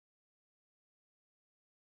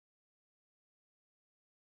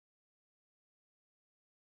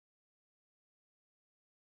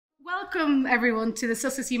Welcome everyone to the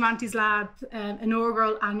Sussex Humanities Lab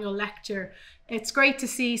inaugural annual lecture. It's great to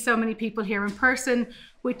see so many people here in person,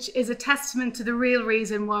 which is a testament to the real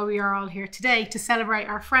reason why we are all here today, to celebrate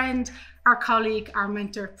our friend, our colleague, our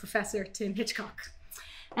mentor, Professor Tim Hitchcock.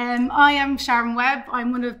 I am Sharon Webb.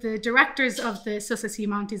 I'm one of the directors of the Sussex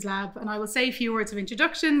Humanities Lab, and I will say a few words of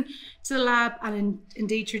introduction to the lab and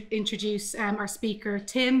indeed introduce our speaker,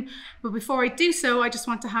 Tim. But before I do so, I just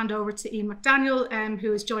want to hand over to Ian McDaniel,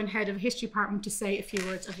 who has joined head of the history department, to say a few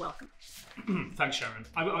words of welcome. Thanks, Sharon.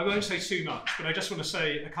 I won't say too much, but I just want to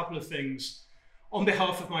say a couple of things on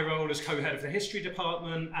behalf of my role as co-head of the history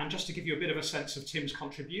department, and just to give you a bit of a sense of Tim's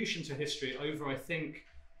contribution to history over, I think,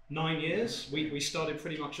 9 years. We started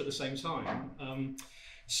pretty much at the same time.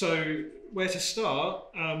 So where to start?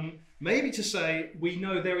 Maybe to say we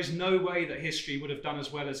know there is no way that history would have done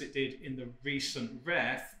as well as it did in the recent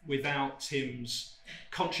REF without Tim's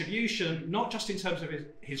contribution, not just in terms of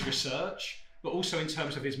his research, but also in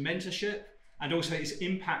terms of his mentorship and also his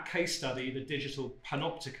impact case study, the Digital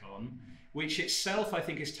Panopticon, which itself I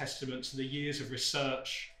think is testament to the years of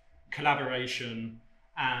research, collaboration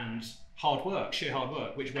and sheer hard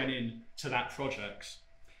work, which went into that project.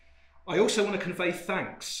 I also want to convey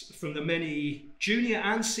thanks from the many junior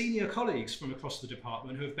and senior colleagues from across the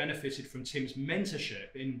department who have benefited from Tim's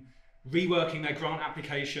mentorship in reworking their grant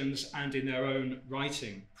applications and in their own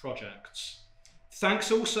writing projects.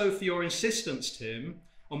 Thanks also for your insistence, Tim,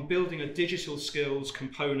 on building a digital skills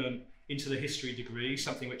component into the history degree,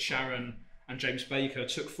 something which Sharon and James Baker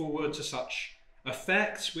took forward to such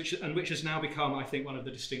effect, which has now become, I think, one of the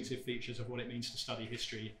distinctive features of what it means to study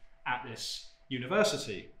history at this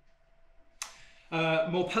university.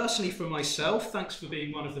 More personally for myself, thanks for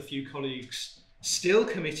being one of the few colleagues still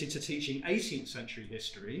committed to teaching 18th century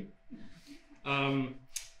history. I'm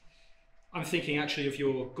thinking actually of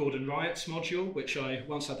your Gordon Riots module, which I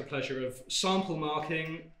once had the pleasure of sample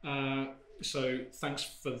marking, so thanks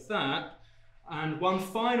for that. And one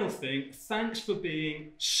final thing, thanks for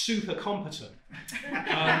being super competent.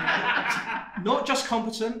 Not just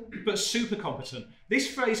competent, but super competent. This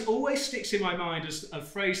phrase always sticks in my mind as a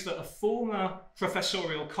phrase that a former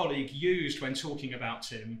professorial colleague used when talking about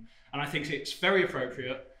Tim, and I think it's very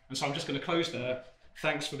appropriate, and so I'm just going to close there.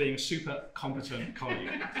 Thanks for being a super competent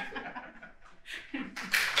colleague.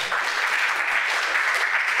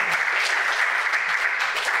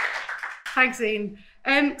 Thanks, Ian.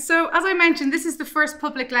 So, as I mentioned, this is the first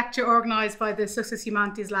public lecture organised by the Sussex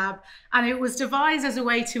Humanities Lab, and it was devised as a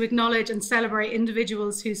way to acknowledge and celebrate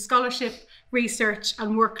individuals whose scholarship, research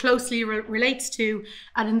and work closely relates to,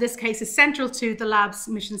 and in this case is central to, the lab's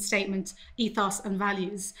mission statement, ethos and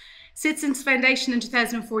values. Since its foundation in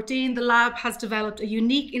 2014, the lab has developed a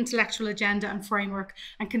unique intellectual agenda and framework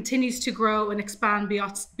and continues to grow and expand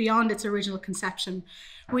beyond its original conception.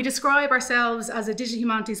 We describe ourselves as a Digital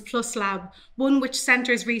Humanities Plus lab, one which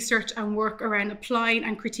centres research and work around applying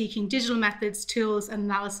and critiquing digital methods, tools and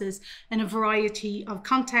analysis in a variety of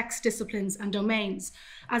contexts, disciplines and domains.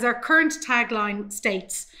 As our current tagline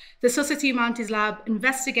states, the Sussex Humanities Lab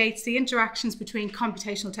investigates the interactions between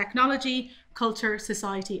computational technology, culture,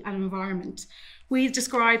 society and environment. We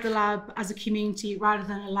describe the lab as a community rather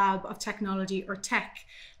than a lab of technology or tech.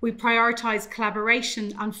 We prioritise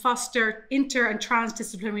collaboration and foster inter and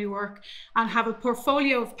transdisciplinary work and have a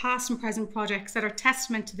portfolio of past and present projects that are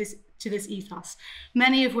testament to this ethos,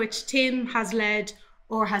 many of which Tim has led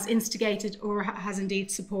or has instigated or has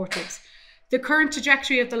indeed supported. The current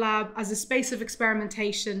trajectory of the lab as a space of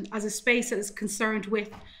experimentation, as a space that is concerned with,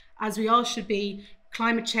 as we all should be,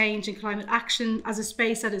 climate change and climate action, as a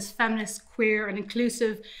space that is feminist, queer and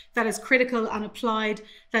inclusive, that is critical and applied,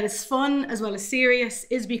 that is fun as well as serious,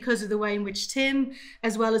 is because of the way in which Tim,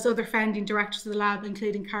 as well as other founding directors of the lab,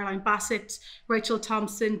 including Caroline Bassett, Rachel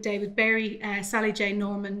Thompson, David Berry, Sally Jane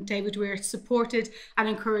Norman, David Weir, supported and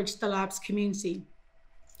encouraged the lab's community.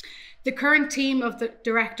 The current team of the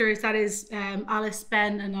directors, that is Alice,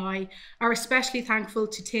 Ben and I, are especially thankful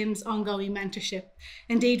to Tim's ongoing mentorship.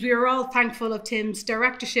 Indeed, we are all thankful of Tim's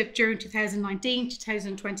directorship during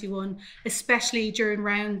 2019-2021, especially during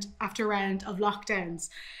round after round of lockdowns.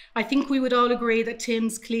 I think we would all agree that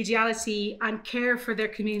Tim's collegiality and care for their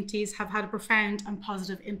communities have had a profound and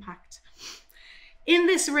positive impact. In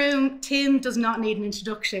this room, Tim does not need an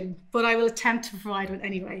introduction, but I will attempt to provide one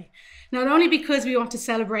anyway. Not only because we want to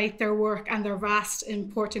celebrate their work and their vast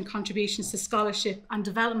important contributions to scholarship and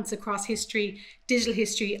developments across history, digital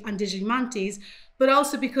and digital humanities, but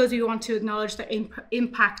also because we want to acknowledge their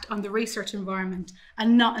impact on the research environment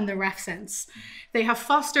and not in the ref sense. They have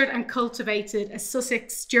fostered and cultivated a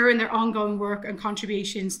Sussex during their ongoing work and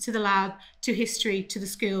contributions to the lab, to history, to the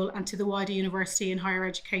school, and to the wider university and higher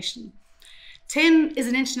education. Tim is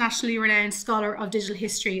an internationally renowned scholar of digital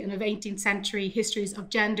history and of 18th century histories of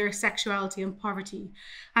gender, sexuality, and poverty,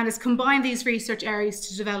 and has combined these research areas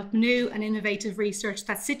to develop new and innovative research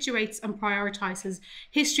that situates and prioritises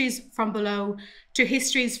histories from below to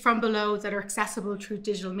histories from below that are accessible through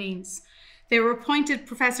digital means. They were appointed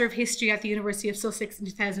Professor of History at the University of Sussex in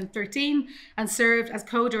 2013 and served as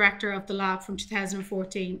co-director of the lab from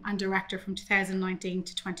 2014 and director from 2019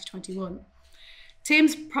 to 2021.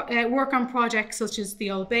 Tim's work on projects such as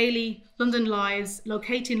the Old Bailey, London Lives,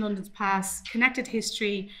 Locating London's Past, Connected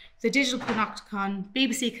History, the Digital Panopticon,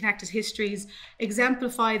 BBC Connected Histories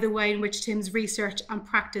exemplify the way in which Tim's research and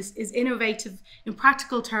practice is innovative in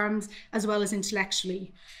practical terms as well as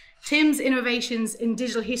intellectually. Tim's innovations in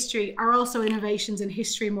digital history are also innovations in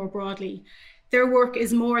history more broadly. Their work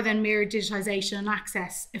is more than mere digitization and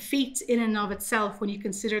access, a feat in and of itself when you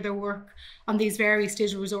consider their work on these various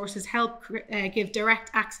digital resources help give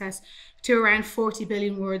direct access to around 40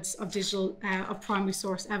 billion words of digital of primary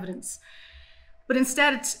source evidence. But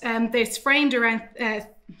instead, it's framed around.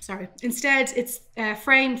 Instead, it's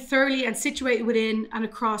framed thoroughly and situated within and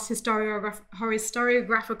across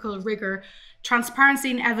historiographical rigor.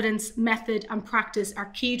 Transparency in evidence, method, and practice are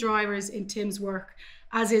key drivers in Tim's work,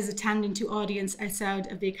 as is attending to audience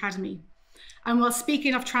outside of the Academy. And while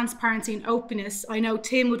speaking of transparency and openness, I know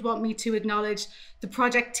Tim would want me to acknowledge the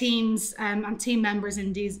project teams and team members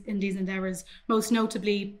in these endeavours, most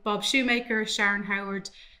notably Bob Shoemaker, Sharon Howard,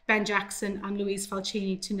 Ben Jackson, and Louise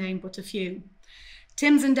Falcini, to name but a few.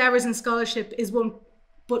 Tim's endeavours in scholarship is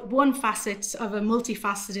but one facet of a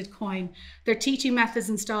multifaceted coin. Their teaching methods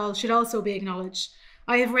and style should also be acknowledged.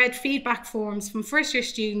 I have read feedback forms from first-year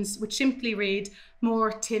students which simply read,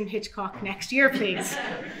 "More Tim Hitchcock next year, please."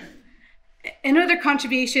 In other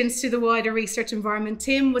contributions to the wider research environment,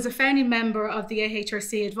 Tim was a founding member of the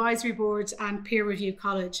AHRC Advisory Board and Peer Review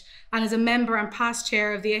College, and is a member and past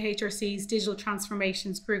chair of the AHRC's Digital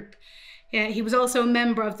Transformations Group. He was also a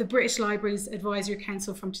member of the British Libraries Advisory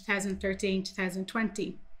Council from 2013 to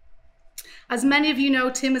 2020. As many of you know,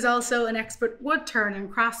 Tim is also an expert wood turner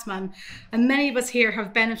and craftsman, and many of us here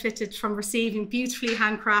have benefited from receiving beautifully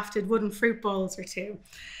handcrafted wooden fruit bowls or two.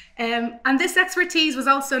 And this expertise was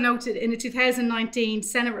also noted in a 2019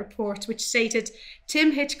 Senate report, which stated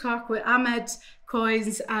Tim Hitchcock with Ahmed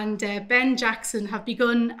Coyes and Ben Jackson have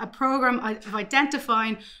begun a programme of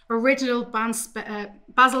identifying original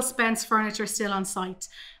Basil Spence furniture still on site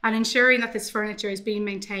and ensuring that this furniture is being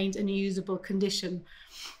maintained in a usable condition.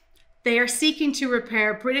 They are seeking to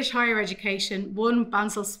repair British higher education one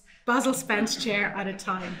Basil Spence chair at a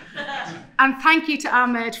time. And thank you to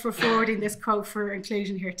Ahmed for forwarding this quote for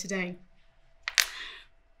inclusion here today.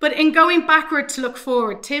 But in going backward to look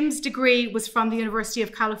forward, Tim's degree was from the University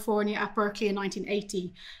of California at Berkeley in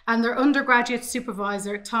 1980, and their undergraduate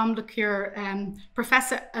supervisor, Tom LeCure,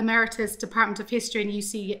 Professor Emeritus, Department of History in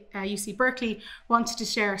UC Berkeley, wanted to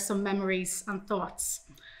share some memories and thoughts.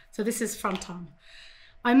 So this is from Tom.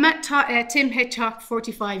 I met Tim Hitchcock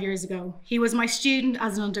 45 years ago. He was my student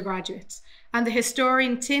as an undergraduate, and the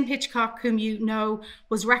historian Tim Hitchcock, whom you know,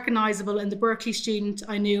 was recognisable in the Berkeley student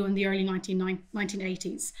I knew in the early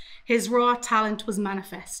 1980s. His raw talent was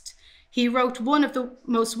manifest. He wrote one of the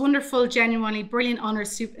most wonderful, genuinely brilliant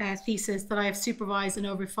honours theses that I have supervised in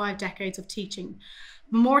over 5 decades of teaching.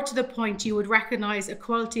 More to the point, you would recognise a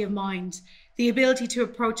quality of mind, the ability to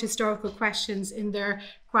approach historical questions in their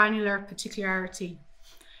granular particularity.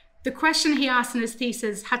 The question he asked in his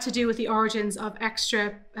thesis had to do with the origins of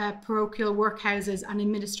extra-parochial workhouses and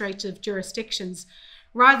administrative jurisdictions.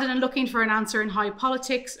 Rather than looking for an answer in high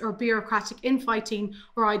politics or bureaucratic infighting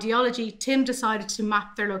or ideology, Tim decided to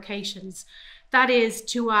map their locations. That is,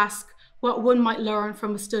 to ask what one might learn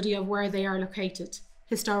from a study of where they are located,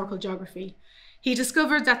 historical geography. He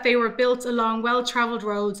discovered that they were built along well-travelled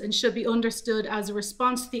roads and should be understood as a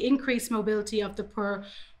response to the increased mobility of the poor,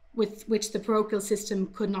 with which the parochial system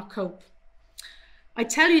could not cope. I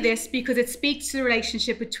tell you this because it speaks to the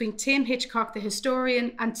relationship between Tim Hitchcock, the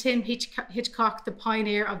historian, and Tim Hitchcock, the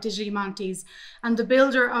pioneer of digital humanities and the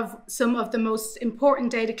builder of some of the most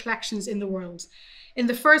important data collections in the world. In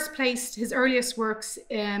the first place, his earliest works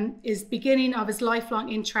is beginning of his lifelong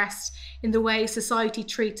interest in the way society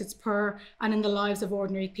treats its poor and in the lives of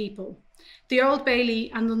ordinary people. The Old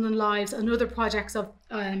Bailey and London Lives and other projects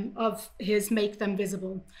of his make them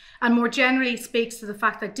visible, and more generally speaks to the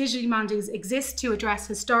fact that digital humanities exist to address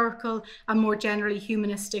historical and more generally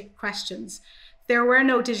humanistic questions. There were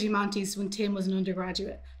no Digimontes when Tim was an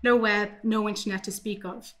undergraduate, no web, no internet to speak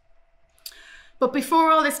of. But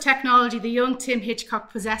before all this technology, the young Tim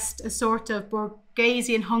Hitchcock possessed a sort of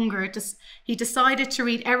Borgesian hunger. He decided to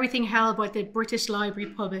read everything held by the British Library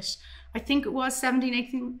published. I think it was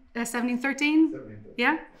 1713?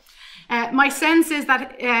 Yeah? My sense is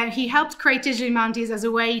that he helped create Digimontes as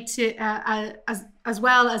a way to, as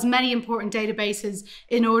well as many important databases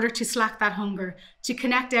in order to slack that hunger, to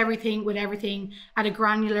connect everything with everything at a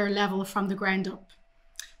granular level from the ground up.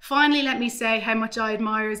 Finally, let me say how much I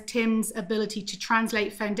admire Tim's ability to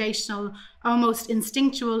translate foundational, almost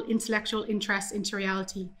instinctual intellectual interests into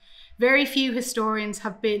reality. Very few historians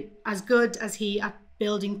have been as good as he at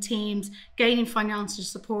building teams, gaining financial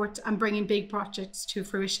support, and bringing big projects to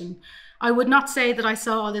fruition. I would not say that I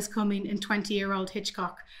saw all this coming in 20-year-old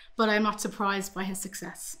Hitchcock, but I'm not surprised by his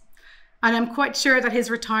success. And I'm quite sure that his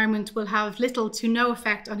retirement will have little to no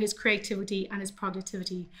effect on his creativity and his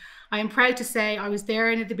productivity. I am proud to say I was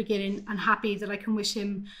there in the beginning and happy that I can wish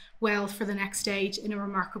him well for the next stage in a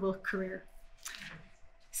remarkable career.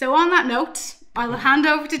 So on that note, I will hand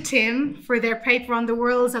over to Tim for their paper on the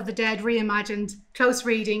worlds of the dead reimagined, close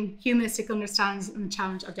reading, humanistic understandings and the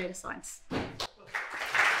challenge of data science.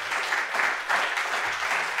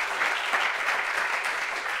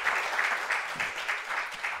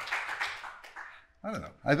 I don't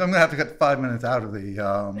know. I'm going to have to get 5 minutes out of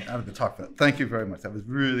the talk. Thank you very much. That was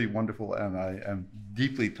really wonderful, and I am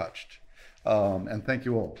deeply touched. And thank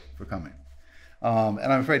you all for coming. And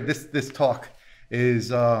I'm afraid this talk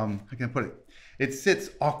is, how can I put it? It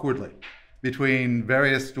sits awkwardly between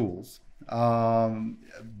various stools,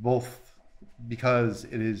 both because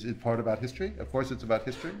it is in part about history. Of course, it's about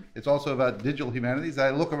history. It's also about digital humanities.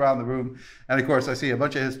 I look around the room, and of course, I see a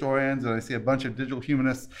bunch of historians, and I see a bunch of digital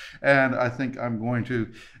humanists, and I think I'm going to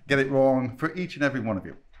get it wrong for each and every one of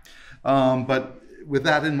you. But with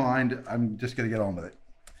that in mind, I'm just going to get on with it.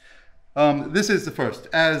 This is the first,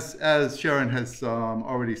 as Sharon has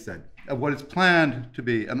already said, of what is planned to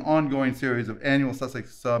be an ongoing series of annual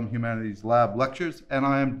Sussex Humanities Lab lectures, and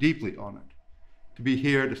I am deeply honored to be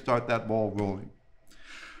here to start that ball rolling.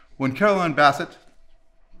 When Caroline Bassett,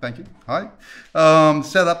 thank you, hi,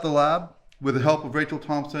 set up the lab with the help of Rachel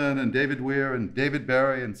Thompson and David Weir and David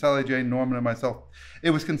Barry and Sally Jane Norman and myself, it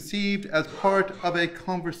was conceived as part of a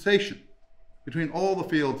conversation between all the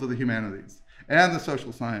fields of the humanities and the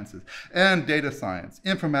social sciences and data science,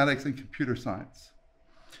 informatics and computer science.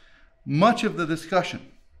 Much of the discussion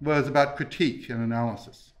was about critique and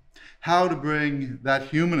analysis, how to bring that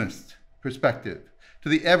humanist perspective to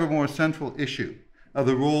the ever more central issue of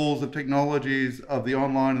the roles of technologies of the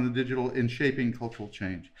online and the digital in shaping cultural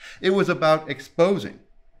change. It was about exposing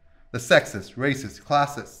the sexist, racist,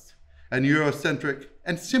 classist, and Eurocentric,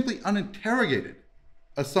 and simply uninterrogated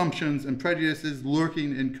assumptions and prejudices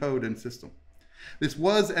lurking in code and system. This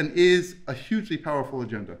was and is a hugely powerful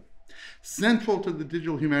agenda, central to the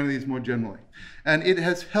digital humanities more generally, and it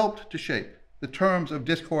has helped to shape the terms of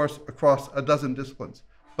discourse across a dozen disciplines.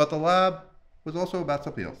 But the lab was also about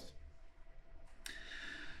something else.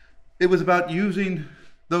 It was about using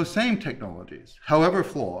those same technologies, however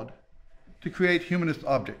flawed, to create humanist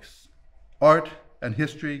objects, art and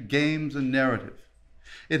history, games and narrative.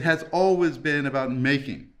 It has always been about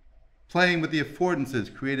making, playing with the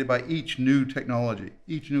affordances created by each new technology,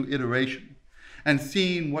 each new iteration, and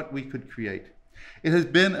seeing what we could create. It has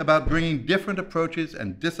been about bringing different approaches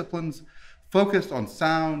and disciplines focused on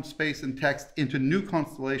sound, space, and text into new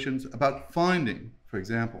constellations, about finding, for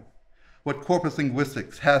example, what corpus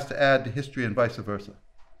linguistics has to add to history and vice versa,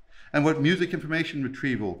 and what music information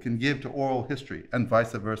retrieval can give to oral history and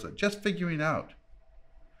vice versa. Just figuring out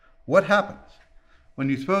what happens when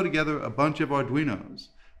you throw together a bunch of Arduinos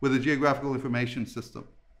with a geographical information system.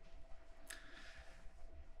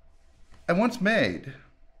 And once made,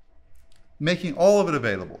 making all of it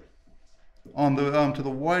available on the, to the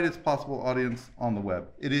widest possible audience on the web.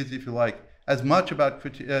 It is, if you like, as much about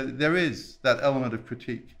critique, there is that element of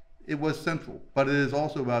critique. It was central, but it is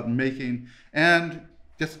also about making and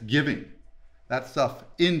just giving that stuff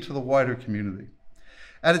into the wider community.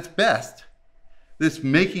 At its best, this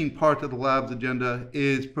making part of the lab's agenda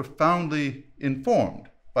is profoundly informed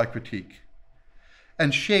by critique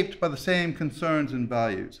and shaped by the same concerns and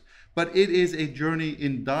values, but it is a journey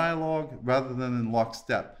in dialogue rather than in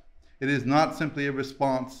lockstep. It is not simply a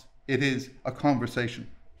response, it is a conversation.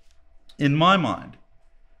 In my mind,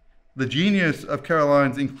 the genius of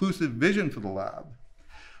Caroline's inclusive vision for the lab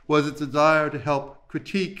was its desire to help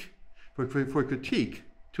critique, for critique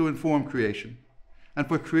to inform creation, and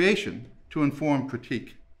for creation to inform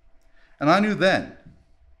critique. And I knew then,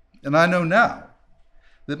 and I know now,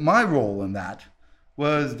 that my role in that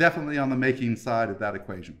was definitely on the making side of that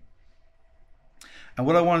equation. And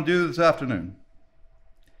what I want to do this afternoon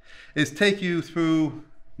is take you through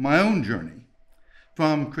my own journey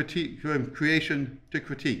from creation to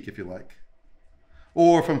critique, if you like,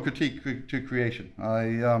 or from critique to creation.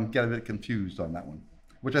 I get a bit confused on that one,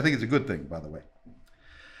 which I think is a good thing, by the way.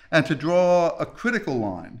 And to draw a critical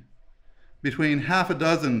line between half a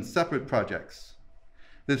dozen separate projects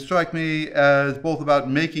that strike me as both about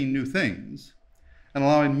making new things and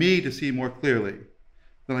allowing me to see more clearly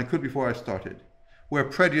than I could before I started, where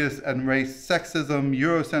prejudice and race, sexism,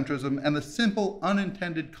 Eurocentrism, and the simple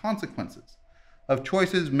unintended consequences of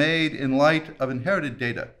choices made in light of inherited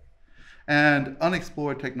data and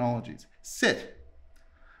unexplored technologies sit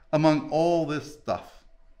among all this stuff.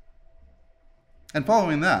 And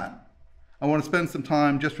following that, I want to spend some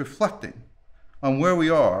time just reflecting on where we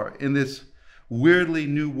are in this weirdly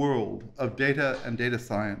new world of data and data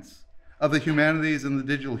science, of the humanities and the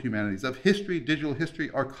digital humanities, of history, digital history,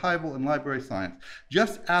 archival, and library science,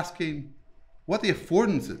 just asking what the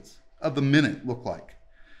affordances of the minute look like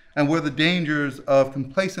and where the dangers of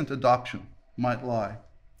complacent adoption might lie.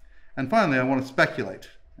 And finally, I want to speculate,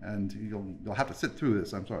 and you'll have to sit through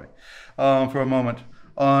this, I'm sorry, for a moment,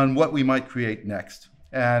 on what we might create next.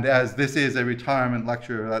 And as this is a retirement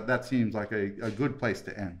lecture, that seems like a good place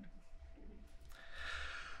to end.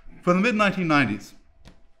 From the mid-1990s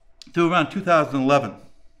to around 2011,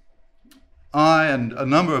 I and a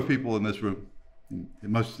number of people in this room,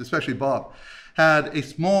 especially Bob, had a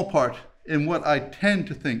small part in what I tend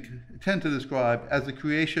to describe as the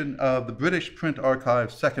creation of the British Print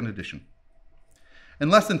Archive second edition. In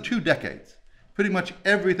less than 2 decades, pretty much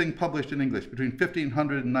everything published in English between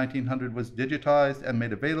 1500 and 1900 was digitized and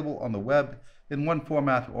made available on the web in one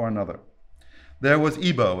format or another. There was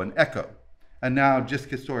EBO and Echo, and now just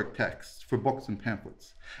historic texts for books and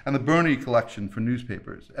pamphlets, and the Burney collection for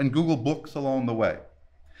newspapers, and Google Books along the way.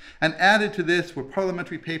 And added to this were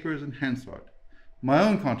parliamentary papers and Hansard, my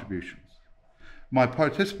own contributions, my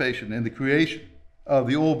participation in the creation of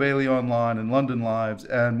the Old Bailey Online and London Lives,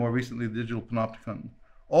 and more recently the Digital Panopticon,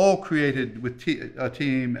 all created with a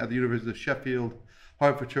team at the University of Sheffield,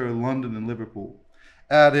 Hertfordshire, London, and Liverpool,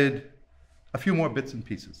 added a few more bits and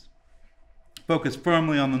pieces, focused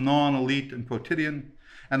firmly on the non-elite and quotidian,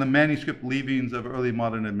 and the manuscript leavings of early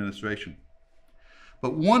modern administration.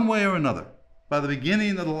 But one way or another, by the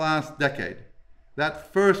beginning of the last decade,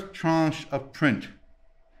 that first tranche of print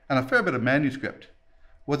and a fair bit of manuscript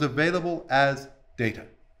was available as data.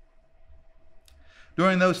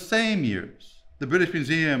 During those same years, the British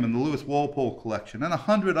Museum and the Lewis Walpole Collection and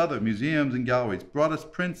 100 other museums and galleries brought us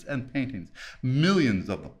prints and paintings, millions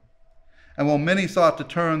of them. And while many sought to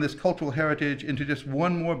turn this cultural heritage into just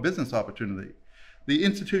one more business opportunity, the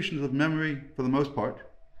institutions of memory, for the most part,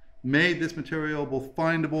 made this material both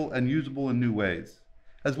findable and usable in new ways.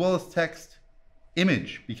 As well as text,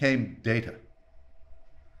 image became data.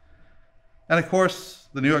 And of course,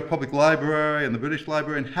 the New York Public Library and the British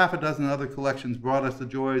Library and half a dozen other collections brought us the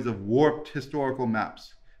joys of warped historical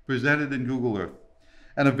maps presented in Google Earth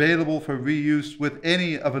and available for reuse with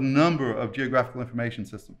any of a number of geographical information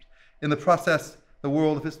systems. In the process, the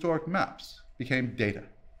world of historic maps became data.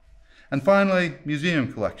 And finally,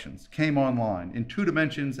 museum collections came online in 2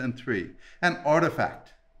 dimensions and 3, and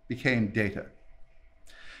artifact became data.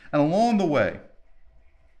 And along the way,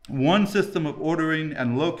 one system of ordering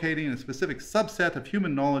and locating a specific subset of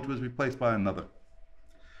human knowledge was replaced by another.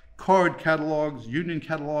 Card catalogs, union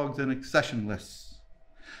catalogs, and accession lists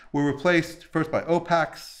were replaced first by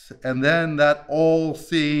OPACs, and then that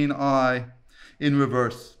all-seeing eye in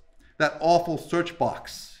reverse, that awful search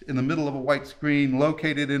box in the middle of a white screen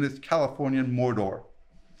located in its Californian Mordor,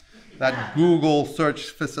 that Google search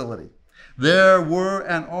facility. There were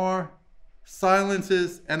and are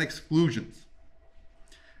silences and exclusions.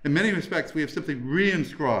 In many respects, we have simply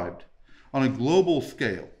reinscribed on a global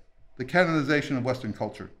scale the canonization of Western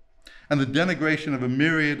culture and the denigration of a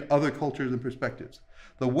myriad other cultures and perspectives.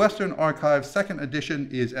 The Western Archive second edition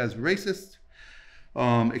is as racist,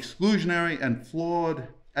 exclusionary, and flawed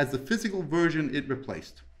as the physical version it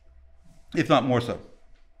replaced, if not more so.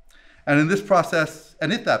 And in this process,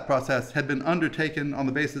 and if that process had been undertaken on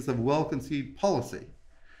the basis of well-conceived policy,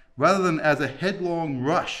 rather than as a headlong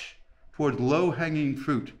rush towards low-hanging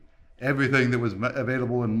fruit, everything that was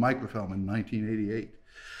available in microfilm in 1988,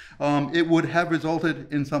 it would have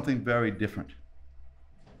resulted in something very different.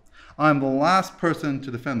 I'm the last person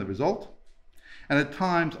to defend the result, and at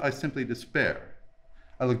times I simply despair.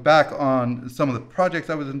 I look back on some of the projects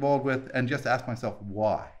I was involved with and just ask myself,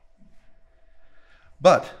 why?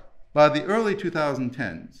 But by the early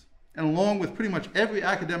 2010s, and along with pretty much every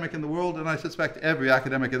academic in the world, and I suspect every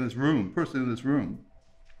academic in this room, person in this room,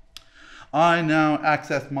 I now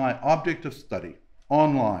access my object of study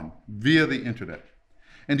online via the internet.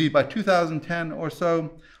 Indeed, by 2010 or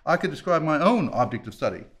so, I could describe my own object of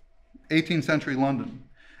study, 18th century London,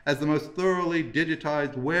 as the most thoroughly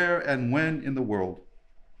digitized where and when in the world.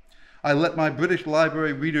 I let my British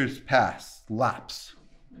Library readers pass lapse,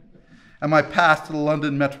 and my pass to the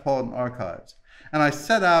London Metropolitan Archives. And I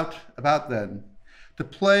set out about then to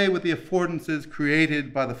play with the affordances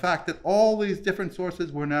created by the fact that all these different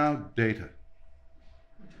sources were now data.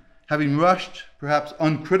 Having rushed, perhaps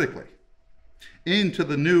uncritically, into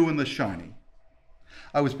the new and the shiny,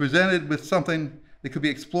 I was presented with something that could be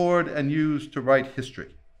explored and used to write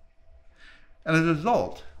history. And as a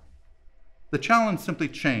result, the challenge simply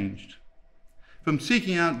changed. From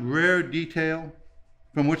seeking out rare detail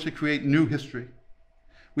from which to create new history,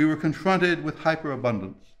 we were confronted with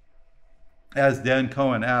hyperabundance. As Dan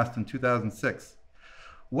Cohen asked in 2006,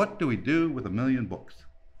 what do we do with 1 million books?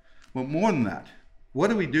 Well, more than that, what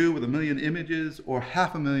do we do with 1 million images or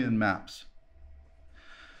 500,000 maps?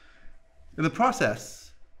 In the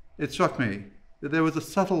process, it struck me that there was a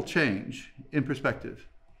subtle change in perspective.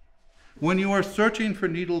 When you are searching for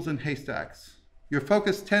needles in haystacks, your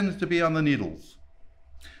focus tends to be on the needles,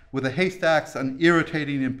 with the haystacks an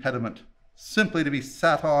irritating impediment, simply to be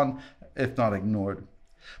sat on, if not ignored.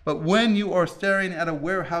 But when you are staring at a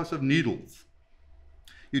warehouse of needles,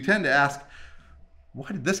 you tend to ask, why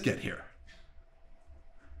did this get here?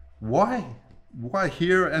 Why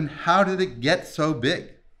here, and how did it get so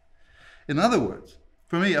big? In other words,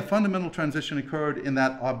 for me, a fundamental transition occurred in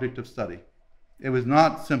that object of study. It was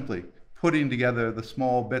not simply putting together the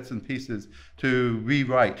small bits and pieces to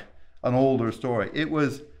rewrite an older story. It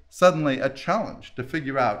was suddenly a challenge to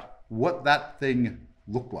figure out what that thing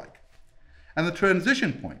looked like. And the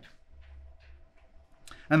transition point,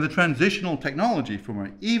 and the transitional technology for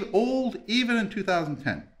me, even in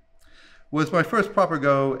 2010, was my first proper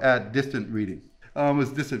go at distant reading.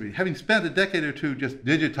 Having spent a decade or two just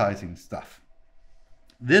digitizing stuff.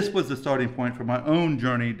 This was the starting point for my own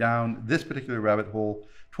journey down this particular rabbit hole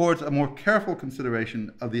towards a more careful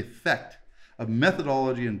consideration of the effect of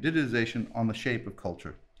methodology and digitization on the shape of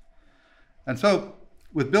culture. And so,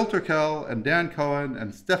 with Bill Turkel and Dan Cohen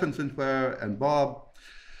and Stephen Sinclair and Bob,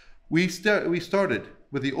 we started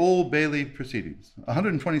with the Old Bailey proceedings,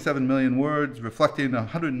 127 million words reflecting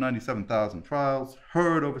 197,000 trials,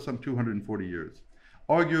 heard over some 240 years.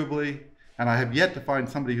 Arguably, and I have yet to find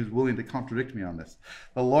somebody who's willing to contradict me on this,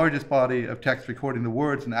 the largest body of text recording the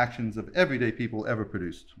words and actions of everyday people ever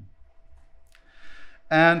produced.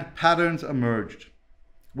 And patterns emerged.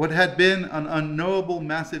 What had been an unknowable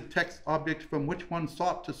massive text object from which one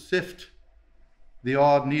sought to sift the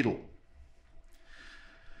odd needle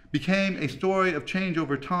became a story of change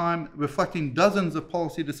over time, reflecting dozens of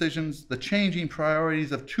policy decisions, the changing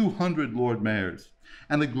priorities of 200 Lord Mayors,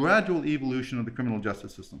 and the gradual evolution of the criminal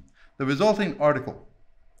justice system. The resulting article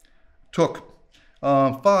took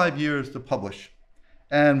 5 years to publish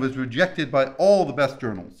and was rejected by all the best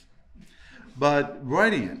journals. But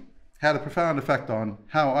writing it had a profound effect on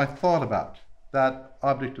how I thought about that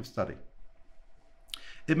object of study.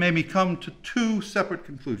 It made me come to two separate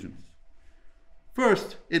conclusions.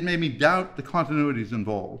 First, it made me doubt the continuities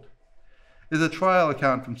involved. Is a trial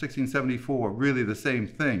account from 1674 really the same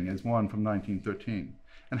thing as one from 1913?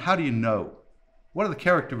 And how do you know? What are the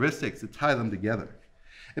characteristics that tie them together?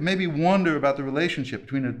 It made me wonder about the relationship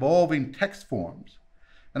between evolving text forms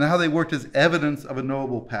and how they worked as evidence of a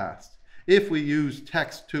knowable past. If we use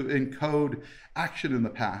text to encode action in the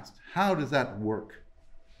past, how does that work?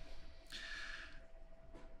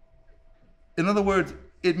 In other words,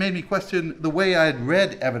 it made me question the way I had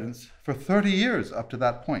read evidence for 30 years up to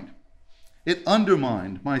that point. It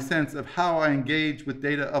undermined my sense of how I engage with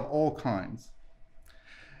data of all kinds.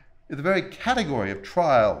 The very category of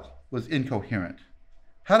trial was incoherent.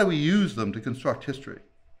 How do we use them to construct history?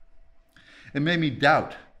 It made me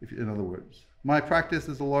doubt, in other words, my practice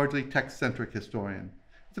as a largely text-centric historian.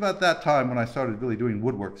 It's about that time when I started really doing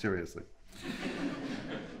woodwork seriously.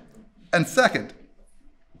 And second,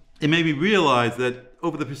 it made me realize that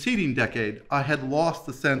over the preceding decade, I had lost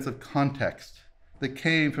the sense of context that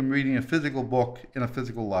came from reading a physical book in a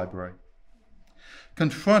physical library.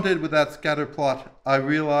 Confronted with that scatterplot, I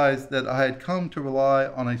realized that I had come to rely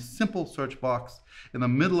on a simple search box in the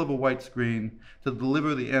middle of a white screen to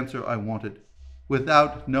deliver the answer I wanted,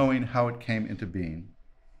 without knowing how it came into being.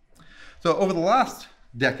 So over the last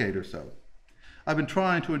decade or so, I've been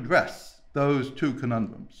trying to address those two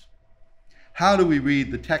conundrums. How do we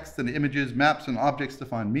read the text and images, maps, and objects to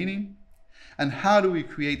find meaning? And how do we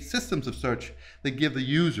create systems of search that give the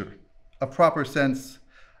user a proper sense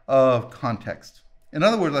of context? In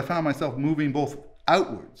other words, I found myself moving both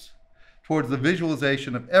outwards towards the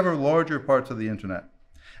visualization of ever larger parts of the internet,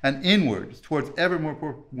 and inwards towards ever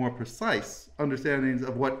more precise understandings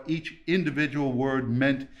of what each individual word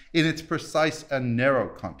meant in its precise and narrow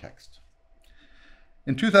context.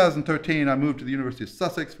 In 2013, I moved to the University of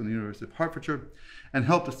Sussex from the University of Hertfordshire and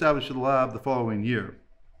helped establish the lab the following year.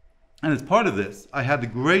 And as part of this, I had the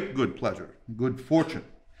good fortune,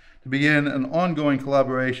 to begin an ongoing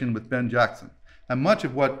collaboration with Ben Jackson. And much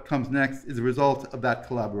of what comes next is a result of that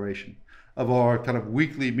collaboration, of our kind of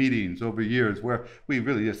weekly meetings over years where we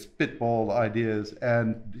really just spitballed ideas,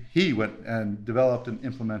 and he went and developed and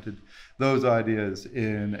implemented those ideas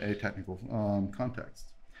in a technical context.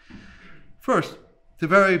 First, to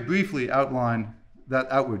very briefly outline that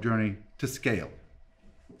outward journey to scale.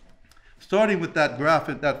 Starting with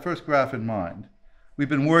that first graph in mind, we've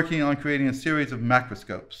been working on creating a series of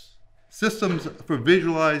macroscopes, systems for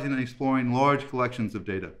visualizing and exploring large collections of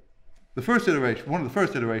data. One of the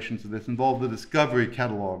first iterations of this involved the Discovery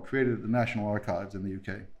Catalog created at the National Archives in the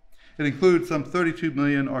UK. It includes some 32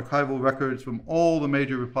 million archival records from all the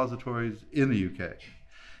major repositories in the UK.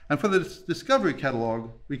 And for the Discovery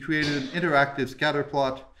Catalog, we created an interactive scatter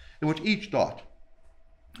plot in which each dot,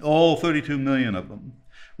 all 32 million of them,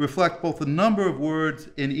 reflect both the number of words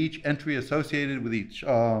in each entry associated with each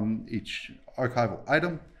archival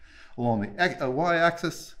item along the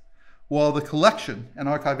y-axis, while the collection and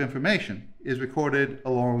archive information is recorded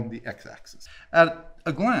along the x-axis. At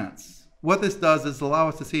a glance, what this does is allow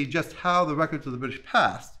us to see just how the records of the British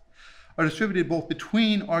past are distributed both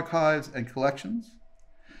between archives and collections,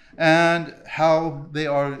 and how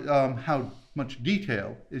much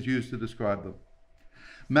detail is used to describe them.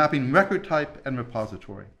 Mapping record type and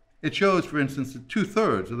repository. It shows, for instance, that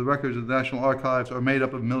 2/3 of the records of the National Archives are made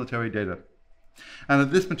up of military data, and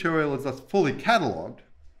that this material is thus fully cataloged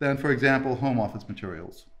than, for example, Home Office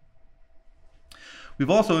materials. We've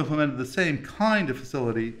also implemented the same kind of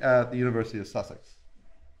facility at the University of Sussex.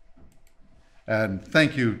 And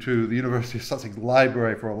thank you to the University of Sussex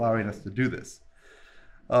Library for allowing us to do this.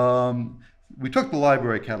 We took the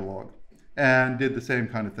library catalog and did the same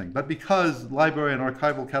kind of thing. But because library and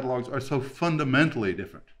archival catalogs are so fundamentally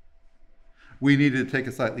different, we needed to take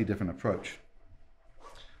a slightly different approach.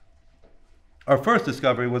 Our first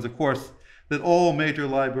discovery was, of course, that all major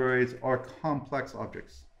libraries are complex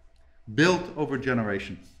objects built over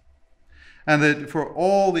generations, and that for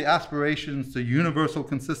all the aspirations to universal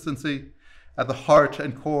consistency at the heart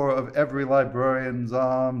and core of every librarian's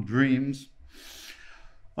dreams,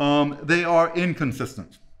 they are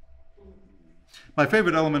inconsistent. My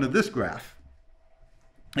favorite element of this graph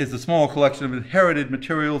is the small collection of inherited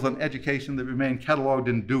materials on education that remain cataloged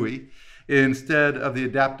in Dewey instead of the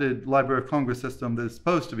adapted Library of Congress system that is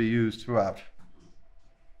supposed to be used throughout.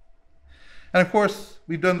 And of course,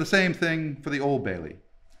 we've done the same thing for the Old Bailey,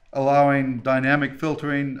 allowing dynamic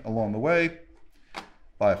filtering along the way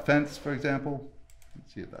by offense, for example.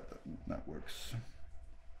 Let's see if that works.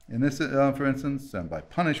 In this, for instance, and by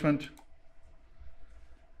punishment.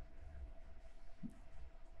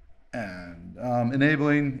 And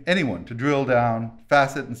enabling anyone to drill down,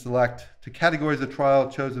 facet, and select to categories of trial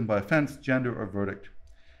chosen by offense, gender, or verdict.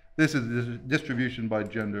 This is the distribution by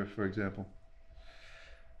gender, for example,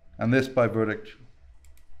 and this by verdict.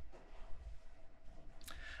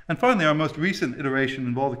 And finally, our most recent iteration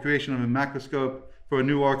involved the creation of a macroscope for a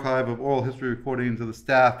new archive of oral history recordings of the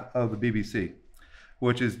staff of the BBC,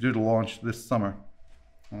 which is due to launch this summer.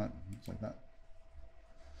 Looks like that.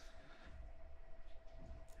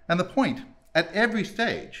 And the point at every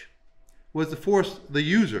stage was to force the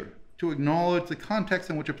user to acknowledge the context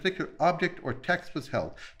in which a particular object or text was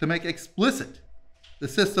held, to make explicit the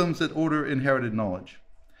systems that order inherited knowledge.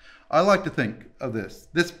 I like to think of this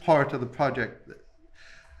part of the project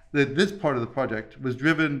was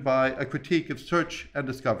driven by a critique of search and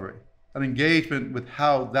discovery, an engagement with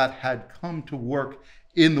how that had come to work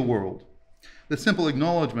in the world. The simple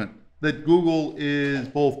acknowledgement that Google is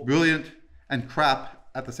both brilliant and crap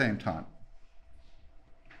at the same time.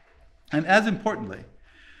 And as importantly,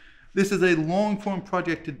 this is a long-form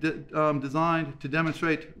project designed to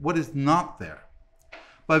demonstrate what is not there.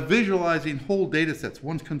 By visualizing whole data sets,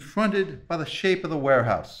 one's confronted by the shape of the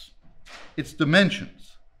warehouse, its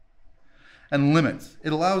dimensions and limits.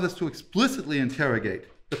 It allows us to explicitly interrogate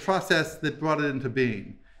the process that brought it into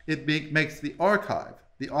being. It makes the archive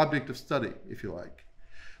the object of study, if you like.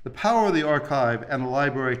 The power of the archive and the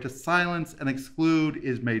library to silence and exclude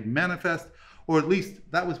is made manifest, or at least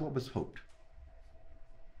that was what was hoped.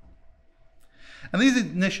 And these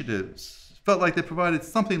initiatives felt like they provided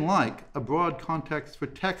something like a broad context for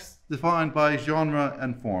texts defined by genre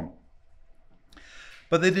and form.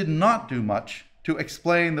 But they did not do much to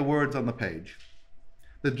explain the words on the page,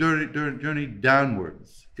 the journey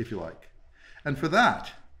downwards, if you like. And for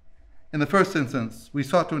that, in the first instance, we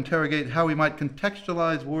sought to interrogate how we might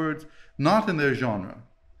contextualize words not in their genre,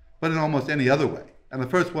 but in almost any other way. And the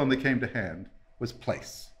first one that came to hand was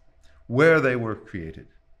place, where they were created.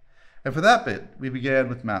 And for that bit, we began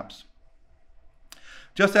with maps.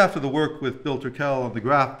 Just after the work with Bill Turkel on the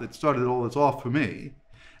graph that started all this off for me,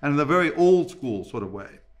 and in a very old school sort of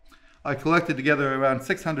way, I collected together around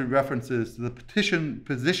 600 references to the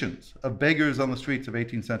positions of beggars on the streets of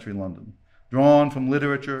 18th century London, drawn from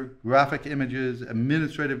literature, graphic images,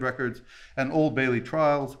 administrative records, and Old Bailey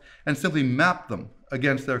trials, and simply mapped them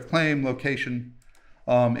against their claimed location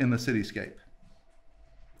in the cityscape.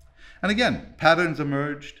 And again, patterns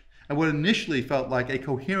emerged, and what initially felt like a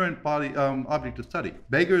coherent object of study,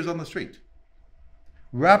 beggars on the street,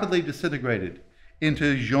 rapidly disintegrated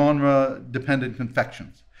into genre-dependent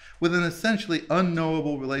confections with an essentially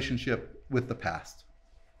unknowable relationship with the past.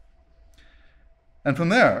 And from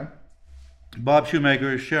there, Bob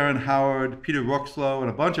Shoemaker, Sharon Howard, Peter Roxlow, and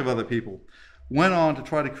a bunch of other people went on to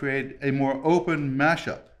try to create a more open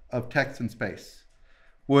mashup of text and space,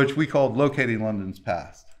 which we called Locating London's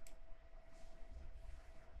Past.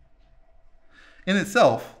 In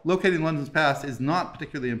itself, Locating London's Past is not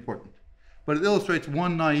particularly important, but it illustrates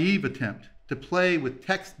one naive attempt to play with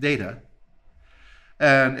text data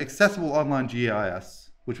and accessible online GIS,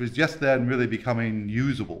 which was just then really becoming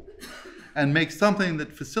usable, and make something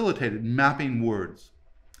that facilitated mapping words,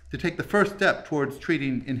 to take the first step towards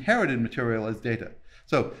treating inherited material as data.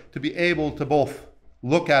 So to be able to both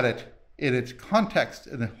look at it in its context,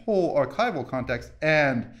 in the whole archival context,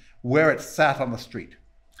 and where it sat on the street.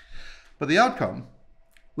 But the outcome,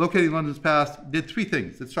 Locating London's Past, did three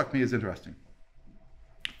things that struck me as interesting.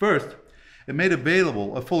 First, it made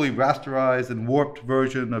available a fully rasterized and warped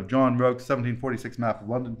version of John Roke's 1746 map of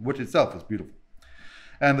London, which itself was beautiful,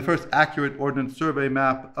 and the first accurate Ordnance Survey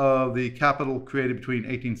map of the capital created between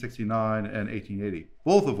 1869 and 1880,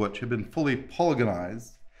 both of which had been fully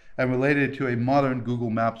polygonized and related to a modern Google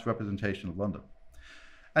Maps representation of London.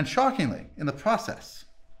 And shockingly, in the process,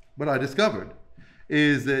 what I discovered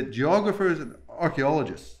is that geographers and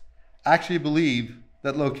archaeologists actually believe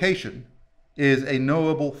that location is a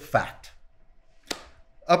knowable fact.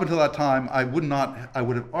 Up until that time, I would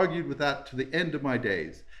have argued with that to the end of my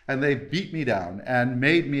days, and they beat me down and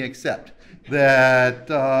made me accept that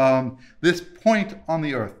this point on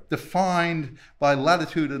the Earth, defined by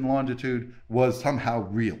latitude and longitude, was somehow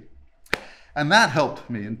real. And that helped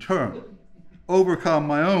me, in turn, overcome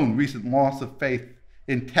my own recent loss of faith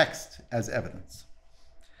in text as evidence.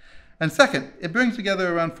 And second, it brings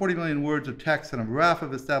together around 40 million words of text and a raft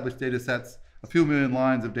of established data sets, a few million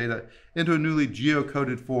lines of data, into a newly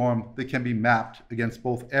geocoded form that can be mapped against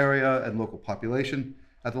both area and local population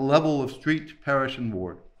at the level of street, parish, and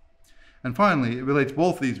ward. And finally, it relates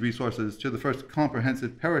both these resources to the first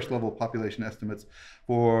comprehensive parish-level population estimates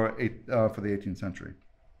for the 18th century.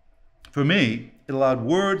 For me, it allowed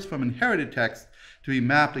words from inherited text to be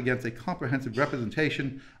mapped against a comprehensive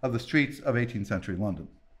representation of the streets of 18th century London.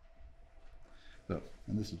 So,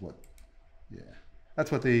 and this is what,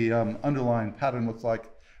 that's what the underlying pattern looks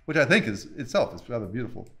like, which I think is itself is rather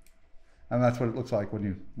beautiful. And that's what it looks like when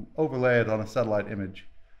you overlay it on a satellite image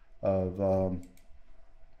of,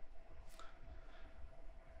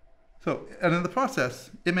 and in the process,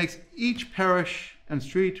 it makes each parish and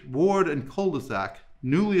street, ward, and cul-de-sac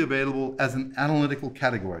newly available as an analytical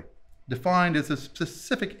category, defined as a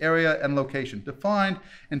specific area and location, defined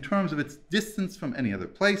in terms of its distance from any other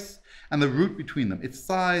place and the route between them, its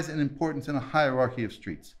size and importance in a hierarchy of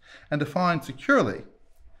streets, and defined securely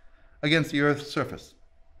against the Earth's surface.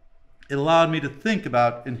 It allowed me to think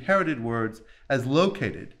about inherited words as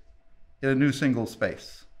located in a new single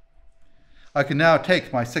space. I can now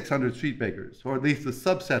take my 600 street beggars, or at least a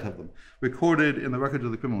subset of them, recorded in the records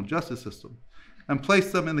of the criminal justice system, and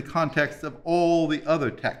place them in the context of all the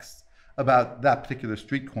other texts about that particular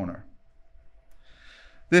street corner.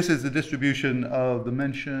 This is the distribution of the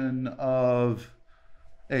mention of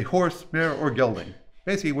a horse, mare, or gelding,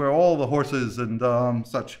 basically where all the horses and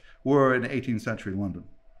such were in 18th century London.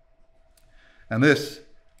 And this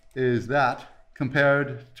is that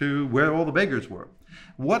compared to where all the beggars were.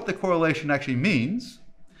 What the correlation actually means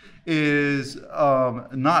is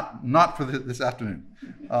not for this afternoon,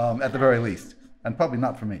 at the very least, and probably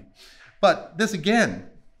not for me. But this again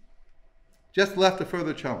just left a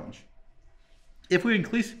further challenge. If we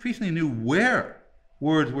increasingly knew where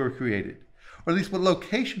words were created, or at least what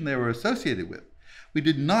location they were associated with, we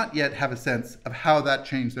did not yet have a sense of how that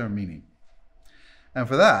changed their meaning. And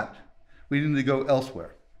for that, we needed to go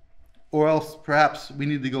elsewhere. Or else, perhaps, we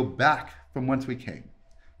needed to go back from whence we came,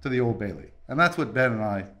 to the Old Bailey. And that's what Ben and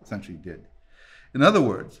I essentially did. In other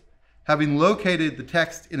words, having located the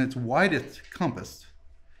text in its widest compass,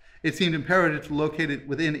 it seemed imperative to locate it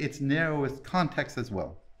within its narrowest context as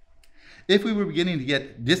well. If we were beginning to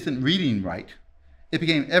get distant reading right, it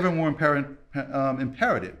became ever more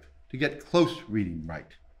imperative to get close reading right.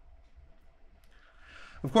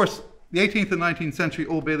 Of course, the 18th and 19th century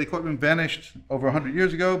Old Bailey courtroom vanished over 100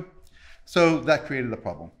 years ago, so that created a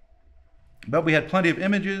problem. But we had plenty of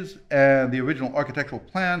images and the original architectural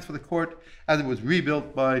plans for the court as it was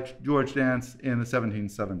rebuilt by George Dance in the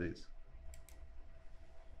 1770s.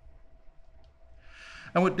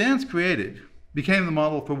 And what Dance created became the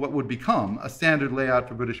model for what would become a standard layout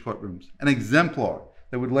for British courtrooms, an exemplar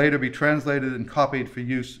that would later be translated and copied for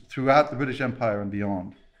use throughout the British Empire and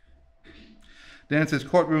beyond. Dance's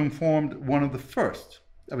courtroom formed one of the first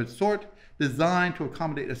of its sort, designed to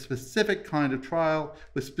accommodate a specific kind of trial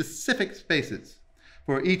with specific spaces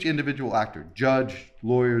for each individual actor, judge,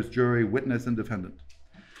 lawyers, jury, witness, and defendant.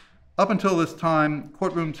 Up until this time,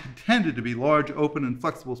 courtrooms had tended to be large, open, and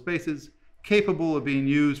flexible spaces capable of being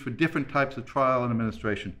used for different types of trial and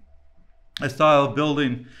administration, a style of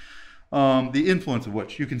building the influence of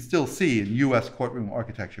which you can still see in US courtroom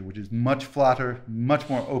architecture, which is much flatter, much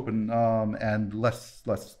more open, and less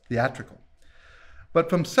theatrical. But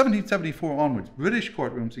from 1774 onwards, British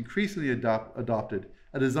courtrooms increasingly adopted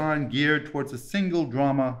a design geared towards a single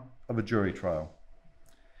drama of a jury trial.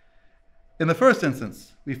 In the first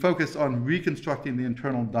instance, we focused on reconstructing the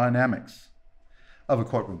internal dynamics of a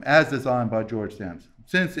courtroom as designed by George Dance,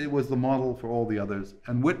 since it was the model for all the others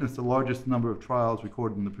and witnessed the largest number of trials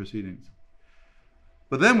recorded in the proceedings.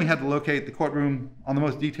 But then we had to locate the courtroom on the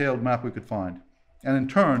most detailed map we could find, and in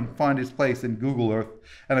turn find its place in Google Earth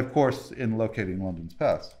and of course in locating London's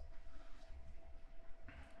past.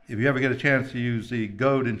 If you ever get a chance to use the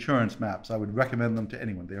Goad insurance maps, I would recommend them to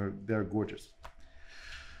anyone. They're gorgeous.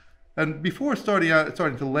 And before starting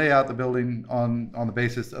to lay out the building on the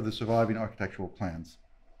basis of the surviving architectural plans,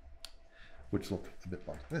 which look a bit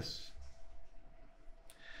like this.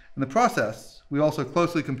 In the process, we also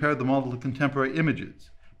closely compared the model to contemporary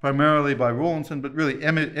images, primarily by Rawlinson, but really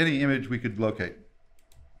any image we could locate.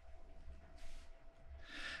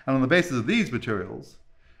 And on the basis of these materials,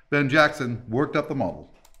 Ben Jackson worked up the model,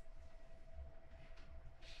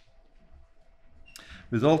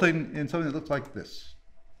 resulting in something that looks like this,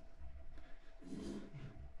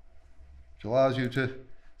 which allows you to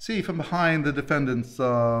see from behind the defendant's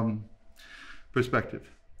perspective.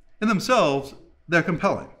 In themselves, they're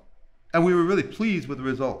compelling, and we were really pleased with the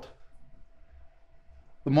result.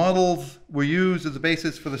 The models were used as a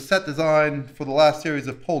basis for the set design for the last series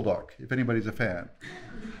of Poldark, if anybody's a fan.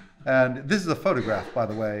 And this is a photograph, by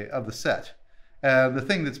the way, of the set. And the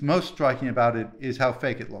thing that's most striking about it is how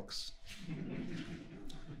fake it looks.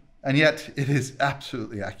 And yet, it is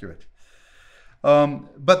absolutely accurate.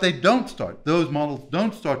 But those models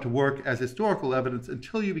don't start to work as historical evidence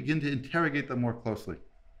until you begin to interrogate them more closely.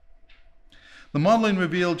 The modeling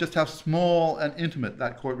revealed just how small and intimate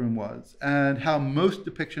that courtroom was, and how most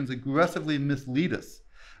depictions aggressively mislead us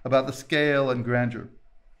about the scale and grandeur.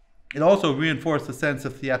 It also reinforced the sense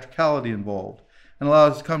of theatricality involved, and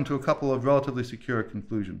allowed us to come to a couple of relatively secure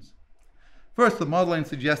conclusions. First, the modeling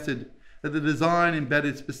suggested that the design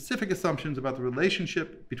embedded specific assumptions about the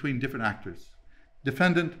relationship between different actors: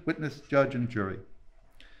 defendant, witness, judge, and jury.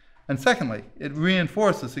 And secondly, it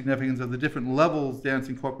reinforced the significance of the different levels Dance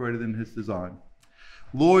incorporated in his design.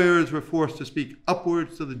 Lawyers were forced to speak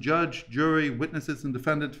upwards to the judge, jury, witnesses, and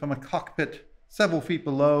defendant from a cockpit several feet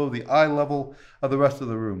below the eye level of the rest of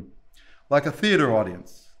the room. Like a theater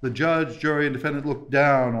audience, the judge, jury, and defendant looked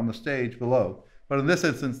down on the stage below, but in this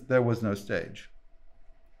instance, there was no stage.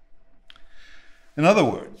 In other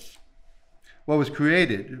words, what was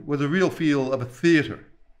created was a real feel of a theater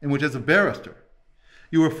in which, as a barrister,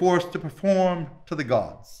 you were forced to perform to the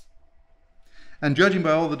gods. And judging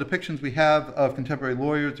by all the depictions we have of contemporary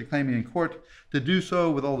lawyers declaiming in court, to do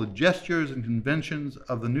so with all the gestures and conventions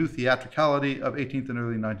of the new theatricality of 18th and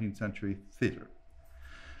early 19th century theater.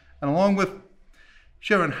 And along with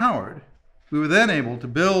Sharon Howard, we were then able to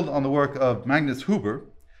build on the work of Magnus Huber,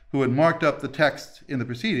 who had marked up the text in the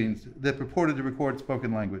proceedings that purported to record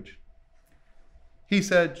spoken language. He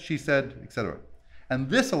said, she said, etc. And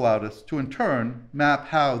this allowed us to, in turn, map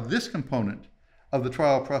how this component of the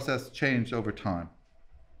trial process changed over time.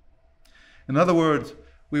 In other words,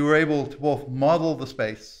 we were able to both model the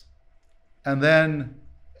space and then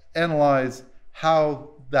analyze how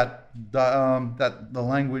that the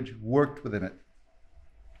language worked within it.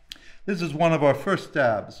 This is one of our first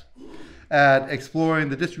stabs at exploring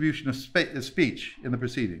the distribution of speech in the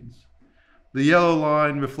proceedings. The yellow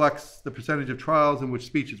line reflects the percentage of trials in which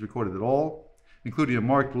speech is recorded at all, including a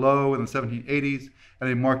marked low in the 1780s and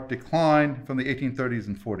a marked decline from the 1830s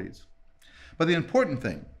and 40s. But the important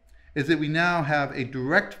thing is that we now have a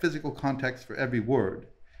direct physical context for every word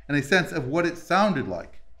and a sense of what it sounded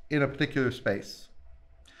like in a particular space.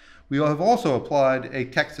 We have also applied a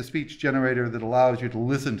text-to-speech generator that allows you to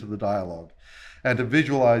listen to the dialogue and to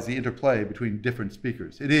visualize the interplay between different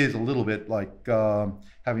speakers. It is a little bit like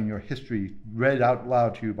having your history read out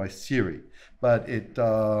loud to you by Siri, but it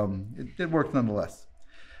works nonetheless.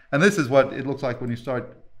 And this is what it looks like when you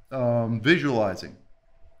start visualizing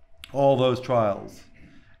all those trials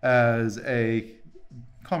as a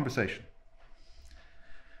conversation.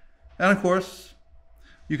 And of course,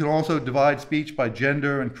 you can also divide speech by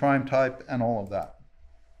gender and crime type and all of that.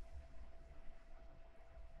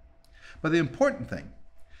 But the important thing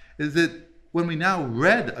is that when we now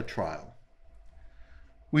read a trial,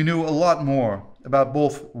 we knew a lot more about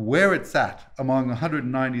both where it sat among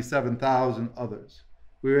 197,000 others.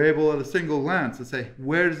 We were able at a single glance to say,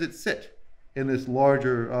 where does it sit in this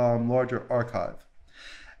larger archive?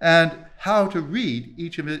 And how to read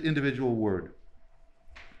each individual word.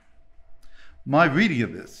 My reading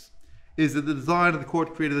of this is that the design of the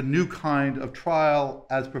court created a new kind of trial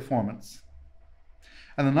as performance.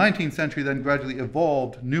 And the 19th century then gradually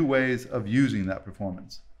evolved new ways of using that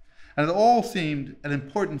performance. And it all seemed an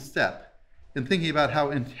important step in thinking about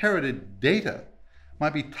how inherited data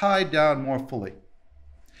might be tied down more fully.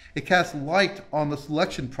 It casts light on the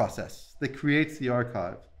selection process that creates the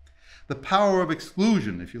archive, the power of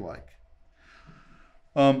exclusion, if you like,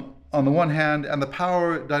 on the one hand, and the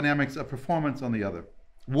power dynamics of performance on the other.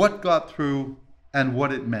 What got through and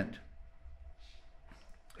what it meant.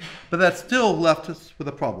 But that still left us with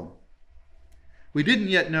a problem. We didn't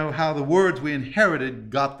yet know how the words we inherited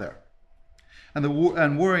got there.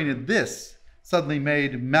 And worrying at this suddenly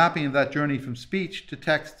made mapping of that journey from speech to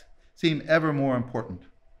text seem ever more important.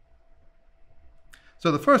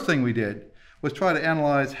 So the first thing we did was try to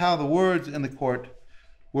analyze how the words in the court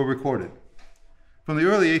were recorded. From the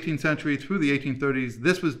early 18th century through the 1830s,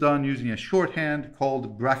 this was done using a shorthand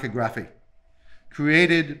called brachography,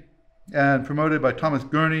 created and promoted by Thomas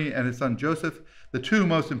Gurney and his son Joseph, the two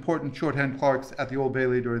most important shorthand clerks at the Old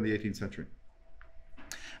Bailey during the 18th century.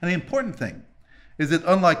 And the important thing is that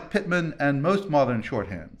unlike Pitman and most modern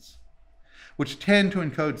shorthands, which tend to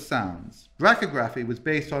encode sounds, brachography was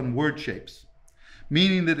based on word shapes,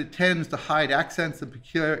 meaning that it tends to hide accents and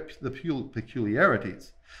the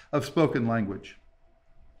peculiarities of spoken language.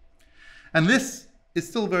 And this is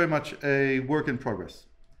still very much a work in progress.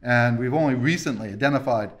 And we've only recently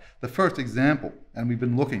identified the first example, and we've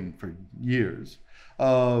been looking for years,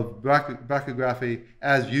 of brachography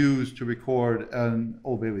as used to record an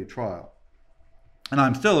Old Bailey trial. And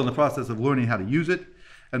I'm still in the process of learning how to use it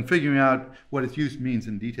and figuring out what its use means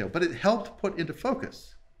in detail. But it helped put into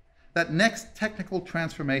focus that next technical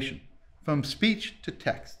transformation from speech to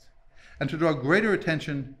text, and to draw greater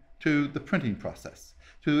attention to the printing process,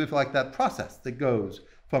 to, if like, that process that goes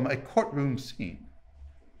from a courtroom scene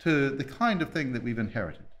to the kind of thing that we've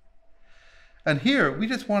inherited. And here, we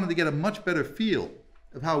just wanted to get a much better feel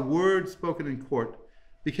of how words spoken in court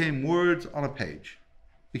became words on a page,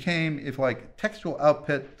 became, if like, textual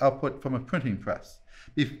output from a printing press,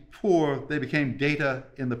 before they became data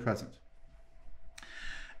in the present.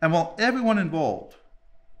 And while everyone involved,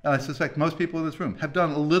 and I suspect most people in this room, have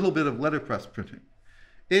done a little bit of letterpress printing,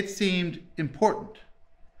 it seemed important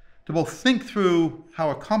to both think through how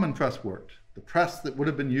a common press worked, the press that would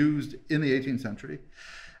have been used in the 18th century,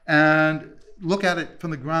 and look at it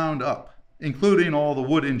from the ground up, including all the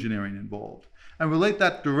wood engineering involved, and relate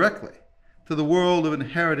that directly to the world of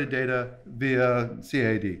inherited data via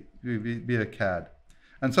CAD, via CAD.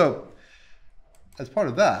 And so, as part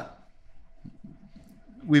of that,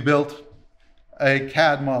 we built a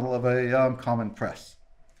CAD model of a common press,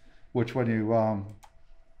 which when you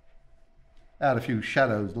add a few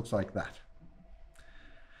shadows looks like that.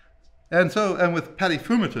 And with Patty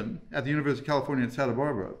Fumerton at the University of California at Santa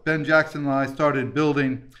Barbara, Ben Jackson and I started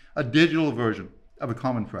building a digital version of a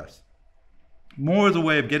common press, more as a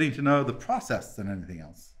way of getting to know the process than anything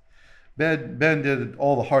else. Ben did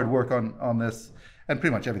all the hard work on this, and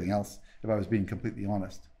pretty much everything else, if I was being completely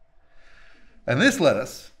honest. And this led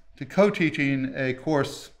us to co-teaching a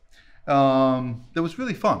course that was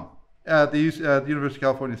really fun at the University of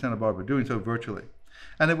California, Santa Barbara, doing so virtually.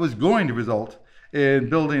 And it was going to result in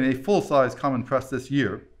building a full-size common press this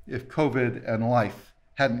year if COVID and life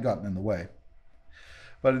hadn't gotten in the way.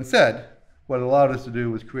 But instead, what it allowed us to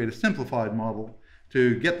do was create a simplified model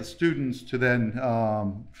to get the students to then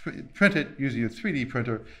print it using a 3D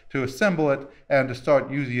printer, to assemble it, and to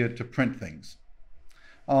start using it to print things.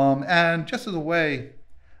 And just as a way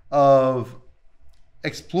of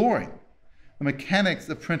exploring the mechanics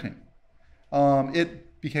of printing,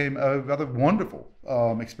 it became a rather wonderful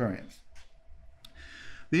experience.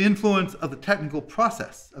 The influence of the technical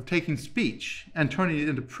process of taking speech and turning it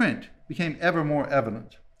into print became ever more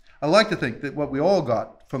evident. I like to think that what we all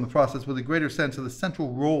got from the process was a greater sense of the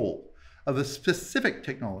central role of the specific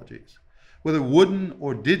technologies, whether wooden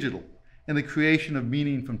or digital, in the creation of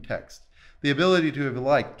meaning from text. The ability to, if you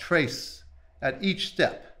like, trace at each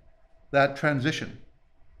step that transition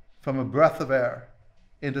from a breath of air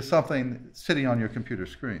into something sitting on your computer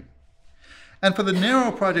screen. And for the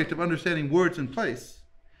narrow project of understanding words in place,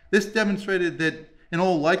 this demonstrated that, in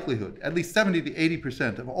all likelihood, at least 70 to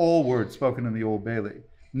 80% of all words spoken in the Old Bailey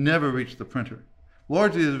never reached the printer,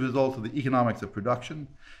 largely as a result of the economics of production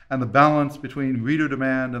and the balance between reader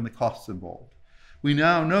demand and the costs involved. We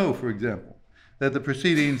now know, for example, that the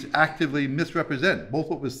proceedings actively misrepresent both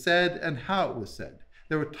what was said and how it was said.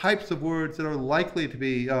 There are types of words that are likely to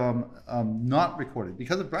be not recorded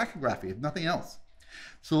because of bracketgraphy, if nothing else,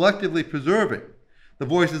 selectively preserving the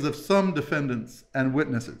voices of some defendants and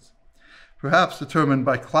witnesses, perhaps determined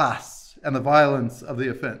by class and the violence of the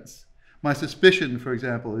offense. My suspicion, for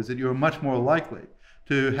example, is that you're much more likely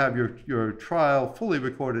to have your trial fully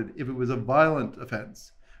recorded if it was a violent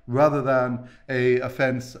offense, rather than an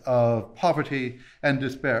offense of poverty and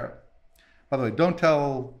despair. By the way, don't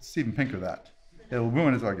tell Steven Pinker that. It'll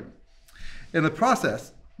ruin his argument. In the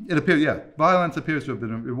process, it appears, violence appears to have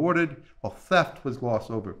been rewarded, while theft was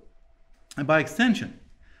glossed over. And by extension,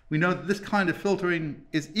 we know that this kind of filtering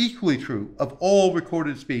is equally true of all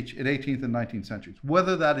recorded speech in 18th and 19th centuries,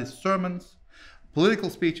 whether that is sermons, political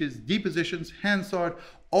speeches, depositions, Hansard,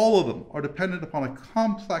 all of them are dependent upon a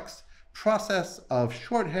complex process of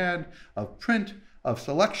shorthand, of print, of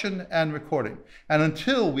selection and recording. And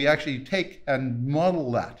until we actually take and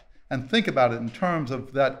model that and think about it in terms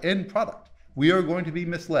of that end product, we are going to be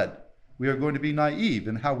misled. We are going to be naive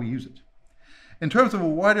in how we use it. In terms of a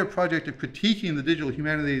wider project of critiquing the digital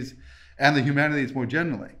humanities and the humanities more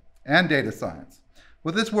generally, and data science,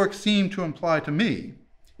 what this work seemed to imply to me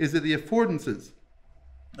is that the affordances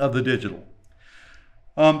of the digital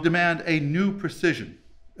demand a new precision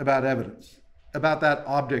about evidence, about that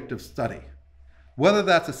object of study. Whether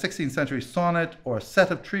that's a 16th century sonnet or a set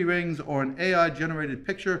of tree rings or an AI-generated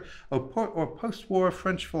picture or post-war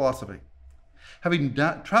French philosophy. Having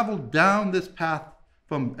traveled down this path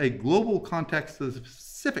from a global context to the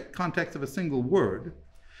specific context of a single word,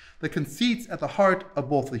 the conceits at the heart of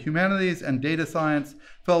both the humanities and data science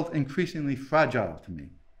felt increasingly fragile to me.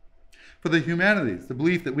 For the humanities, the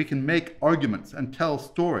belief that we can make arguments and tell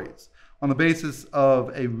stories on the basis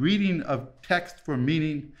of a reading of text for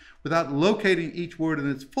meaning without locating each word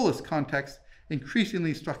in its fullest context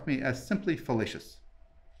increasingly struck me as simply fallacious.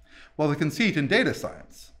 While the conceit in data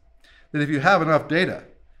science, that if you have enough data,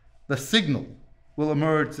 the signal will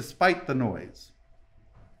emerge despite the noise,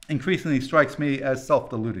 increasingly strikes me as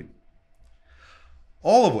self-deluding.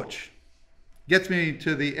 All of which gets me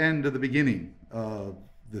to the end of the beginning of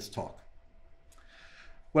this talk.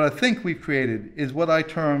 What I think we've created is what I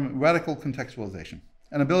term radical contextualization,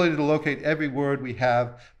 an ability to locate every word we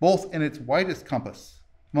have, both in its widest compass,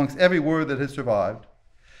 amongst every word that has survived,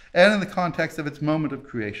 and in the context of its moment of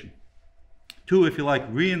creation. To, if you like,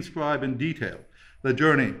 reinscribe in detail the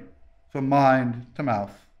journey from mind to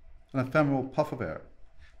mouth, an ephemeral puff of air,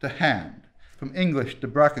 to hand, from English to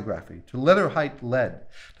bracketgraphy, to letter height lead,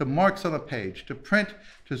 to marks on a page, to print,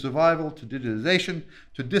 to survival, to digitization,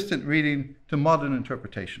 to distant reading, to modern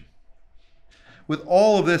interpretation. With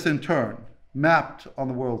all of this in turn mapped on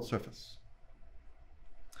the world's surface.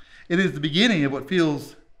 It is the beginning of what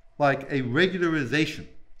feels like a regularization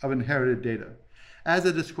of inherited data as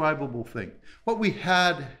a describable thing. What we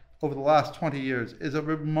had over the last 20 years is a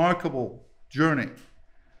remarkable journey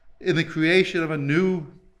in the creation of a new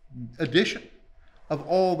edition of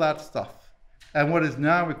all that stuff. And what is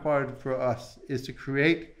now required for us is to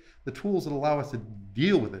create the tools that allow us to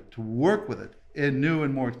deal with it, to work with it in new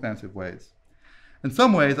and more expansive ways. In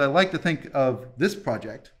some ways, I like to think of this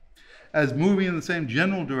project as moving in the same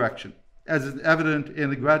general direction as is evident in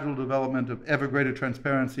the gradual development of ever greater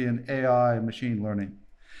transparency in AI and machine learning,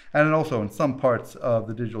 and also in some parts of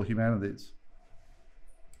the digital humanities.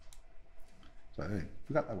 Sorry, I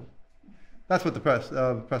forgot that one. That's what the press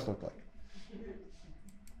looked like.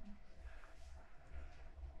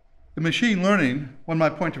 In machine learning, one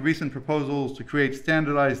might point to recent proposals to create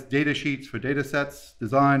standardized data sheets for data sets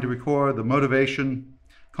designed to record the motivation,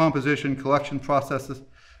 composition, collection processes,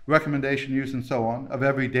 recommendation use, and so on of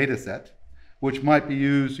every data set, which might be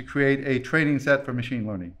used to create a training set for machine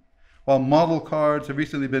learning. While model cards have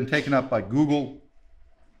recently been taken up by Google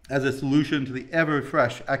as a solution to the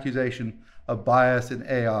ever-fresh accusation of bias in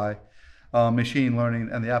AI, machine learning,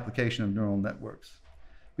 and the application of neural networks.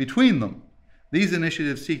 Between them, these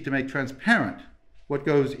initiatives seek to make transparent what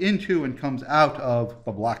goes into and comes out of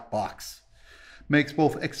the black box, makes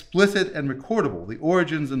both explicit and recordable the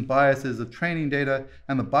origins and biases of training data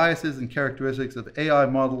and the biases and characteristics of AI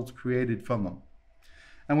models created from them.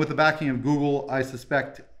 And with the backing of Google, I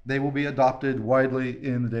suspect they will be adopted widely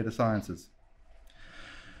in the data sciences.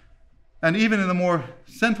 And even in the more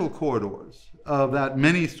central corridors of that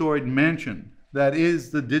many-storied mansion that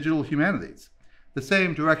is the digital humanities, the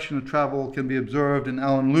same direction of travel can be observed in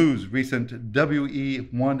Alan Liu's recent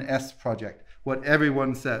WE1S project, What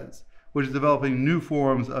Everyone Says, which is developing new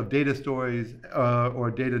forms of data stories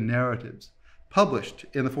or data narratives, published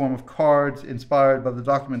in the form of cards inspired by the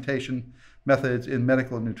documentation methods in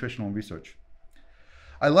medical and nutritional research.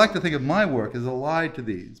 I like to think of my work as allied to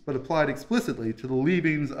these, but applied explicitly to the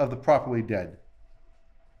leavings of the properly dead.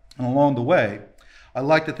 And along the way, I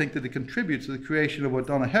like to think that it contributes to the creation of what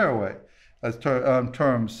Donna Haraway as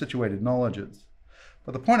terms situated knowledges.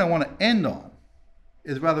 But the point I want to end on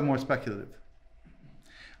is rather more speculative.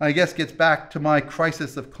 And I guess gets back to my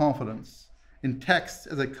crisis of confidence in text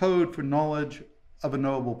as a code for knowledge of a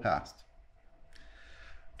knowable past.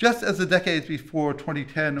 Just as the decades before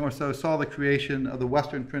 2010 or so saw the creation of the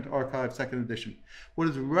Western Print Archive second edition, what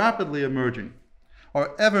is rapidly emerging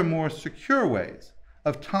are ever more secure ways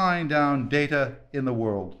of tying down data in the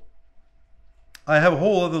world. I have a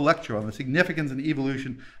whole other lecture on the significance and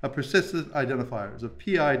evolution of persistent identifiers, of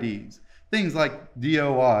PIDs, things like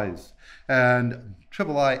DOIs and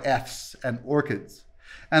IIIFs and ORCIDs,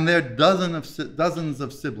 and their dozens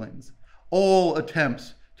of siblings, all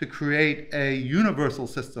attempts to create a universal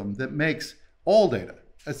system that makes all data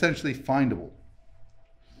essentially findable.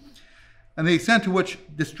 And the extent to which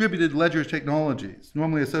distributed ledger technologies,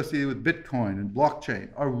 normally associated with Bitcoin and blockchain,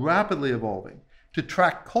 are rapidly evolving to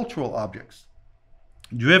track cultural objects,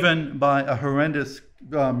 driven by a horrendous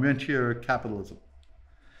rentier capitalism.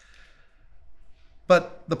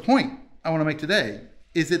 But the point I want to make today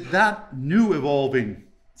is that that new evolving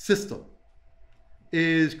system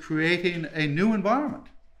is creating a new environment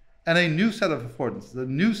and a new set of affordances, a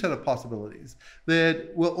new set of possibilities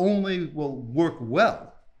that will work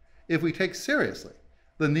well if we take seriously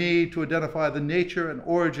the need to identify the nature and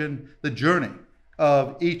origin, the journey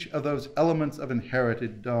of each of those elements of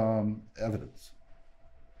inherited evidence.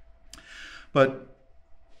 But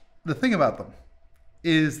the thing about them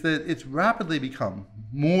is that it's rapidly become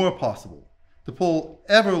more possible to pull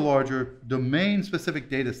ever larger domain-specific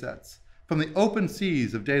data sets from the open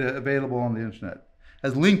seas of data available on the internet.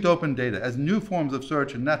 As linked open data, as new forms of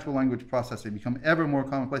search and natural language processing become ever more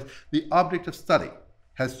commonplace, the object of study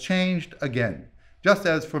has changed again, just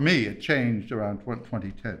as for me it changed around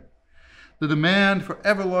 2010. The demand for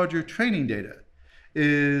ever larger training data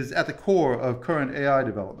is at the core of current AI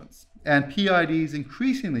developments, and PIDs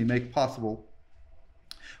increasingly make possible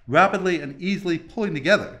rapidly and easily pulling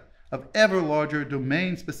together of ever larger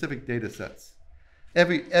domain-specific data sets.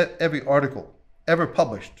 Every article ever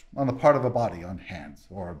published on the part of a body, on hands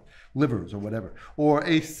or livers or whatever, or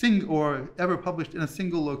ever published in a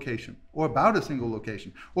single location, or about a single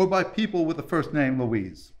location, or by people with the first name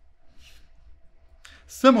Louise.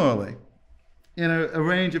 Similarly, in a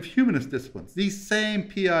range of humanist disciplines, these same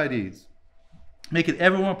PIDs make it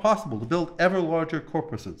ever more possible to build ever larger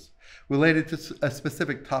corpuses related to a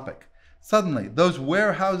specific topic. Suddenly, those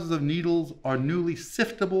warehouses of needles are newly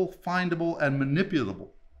siftable, findable, and manipulable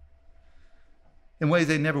in ways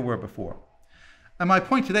they never were before. And my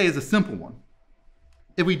point today is a simple one.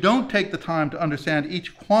 If we don't take the time to understand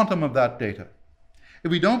each quantum of that data,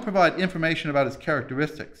 if we don't provide information about its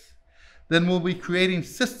characteristics, then we'll be creating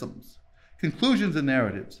systems, conclusions, and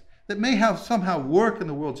narratives that may have somehow work in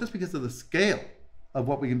the world just because of the scale of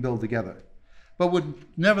what we can build together, but would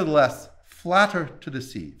nevertheless flatter to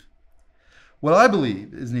deceive. What I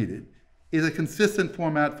believe is needed is a consistent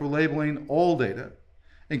format for labeling all data,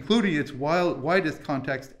 including its widest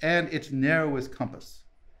context and its narrowest compass.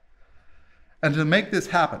 And to make this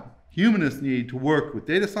happen, humanists need to work with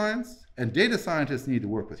data science, and data scientists need to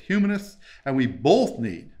work with humanists, and we both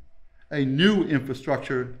need a new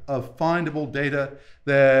infrastructure of findable data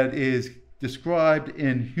that is described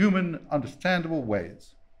in human, understandable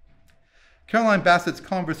ways. Caroline Bassett's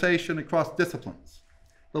conversation across disciplines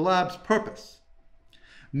the lab's purpose,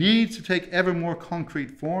 needs to take ever more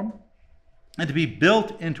concrete form and to be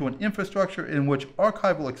built into an infrastructure in which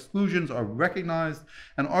archival exclusions are recognized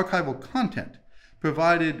and archival content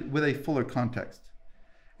provided with a fuller context.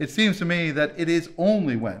 It seems to me that it is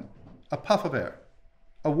only when a puff of air,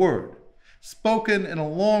 a word, spoken in a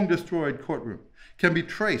long-destroyed courtroom, can be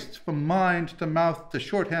traced from mind to mouth to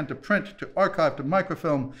shorthand to print to archive to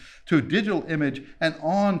microfilm to digital image and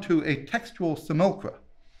on to a textual simulacra,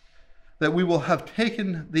 that we will have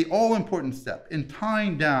taken the all-important step in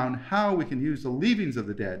tying down how we can use the leavings of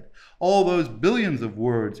the dead, all those billions of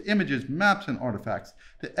words, images, maps, and artifacts,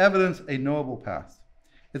 to evidence a knowable past.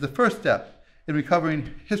 It's the first step in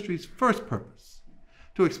recovering history's first purpose,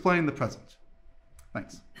 to explain the present.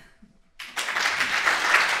 Thanks.